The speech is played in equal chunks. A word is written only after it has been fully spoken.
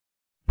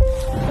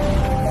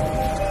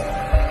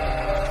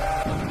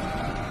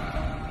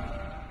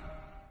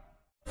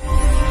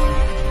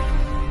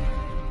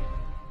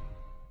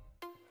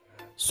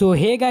So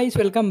hey guys,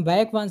 welcome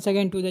back once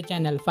again to the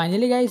channel.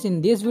 Finally guys,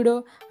 in this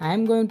video I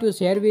am going to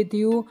share with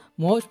you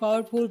most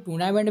powerful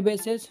tournament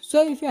bases.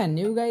 So if you are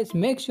new guys,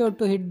 make sure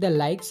to hit the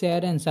like,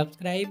 share and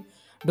subscribe.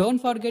 Don't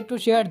forget to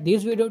share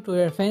this video to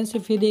your friends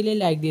if you really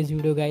like this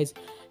video guys.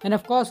 And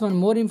of course, one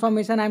more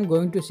information I am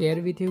going to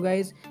share with you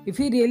guys. If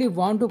you really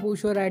want to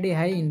push your ID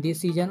high in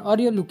this season, or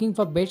you're looking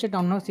for best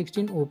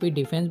TH16 OP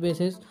defense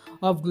bases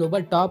of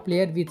global top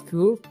player with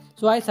few,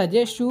 so I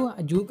suggest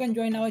you can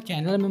join our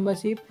channel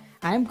membership.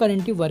 I am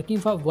currently working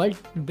for world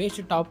best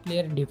top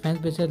player defense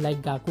bases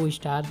like Gaku,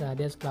 Star,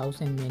 Darius, Klaus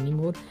and many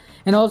more,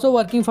 and also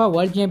working for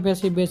world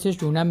championship bases,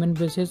 tournament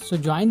bases. So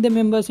join the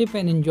membership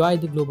and enjoy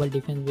the global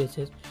defense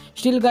bases.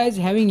 Still guys,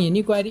 having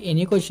any query,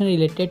 any question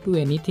related to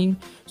anything,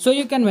 so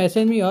you can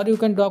message me or you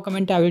can drop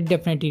comment. I will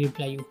definitely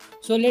reply you.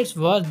 So let's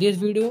watch this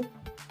video.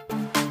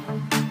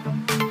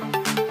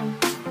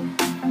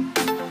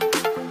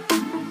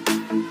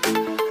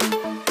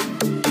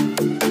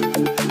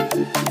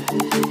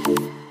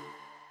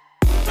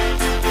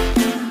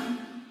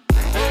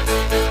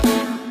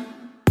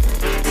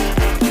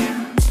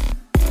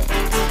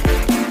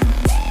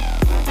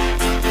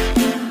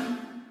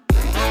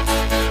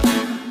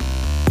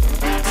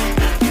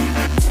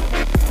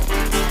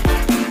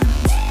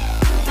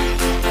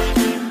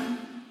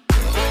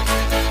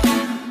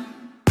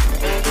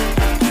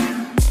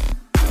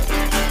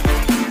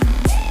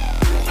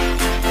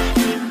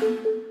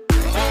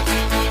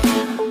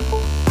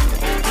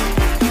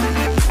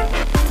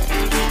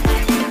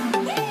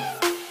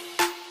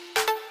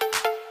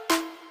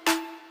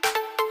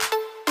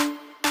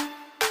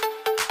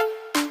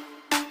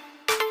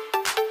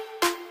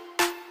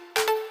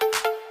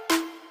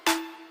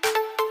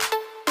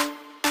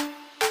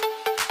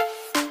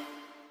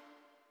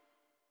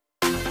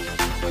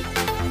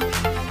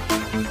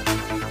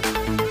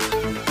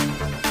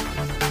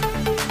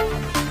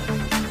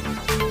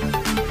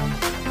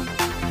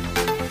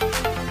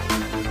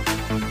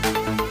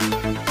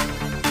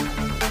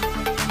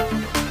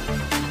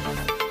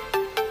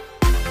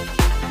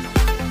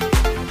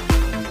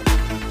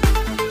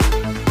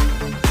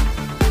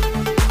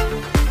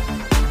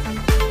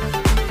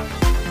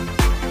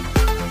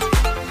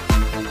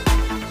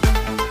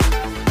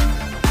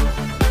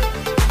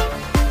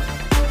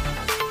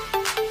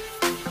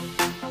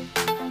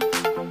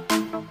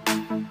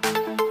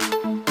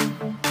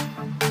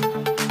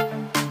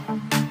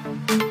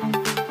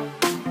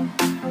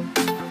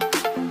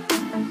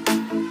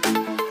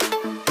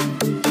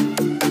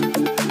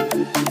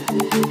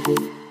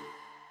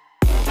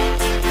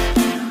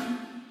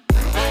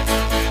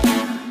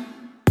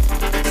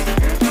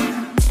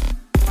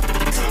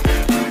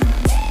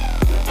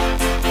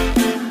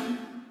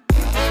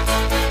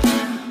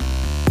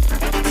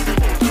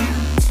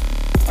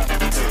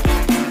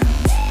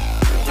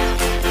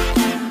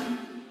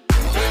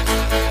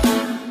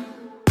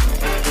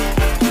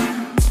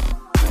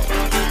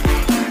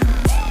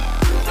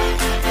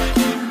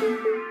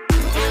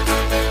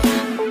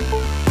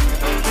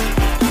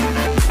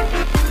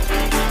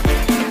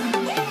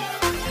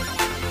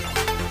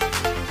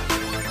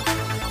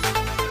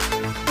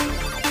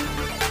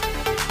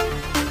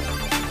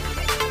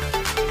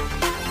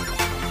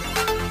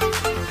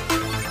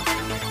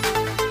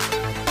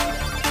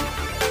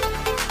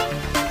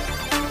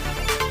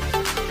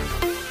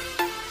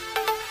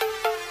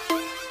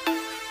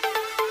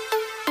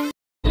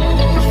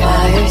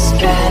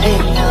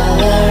 Spreading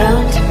all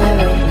around my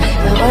room.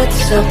 My world's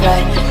so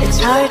bright, it's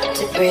hard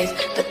to breathe,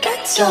 but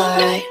that's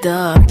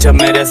alright. जब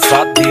मेरे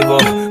साथ थी वो,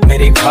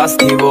 मेरी खास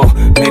थी वो,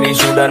 मेरी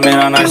शूटर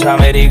मेरा नशा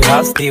मेरी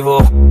घास थी वो।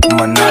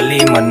 मनाली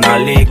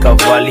मनाली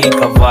कव्वाली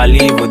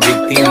कव्वाली, वो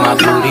दिखती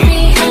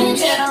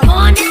माधुरी।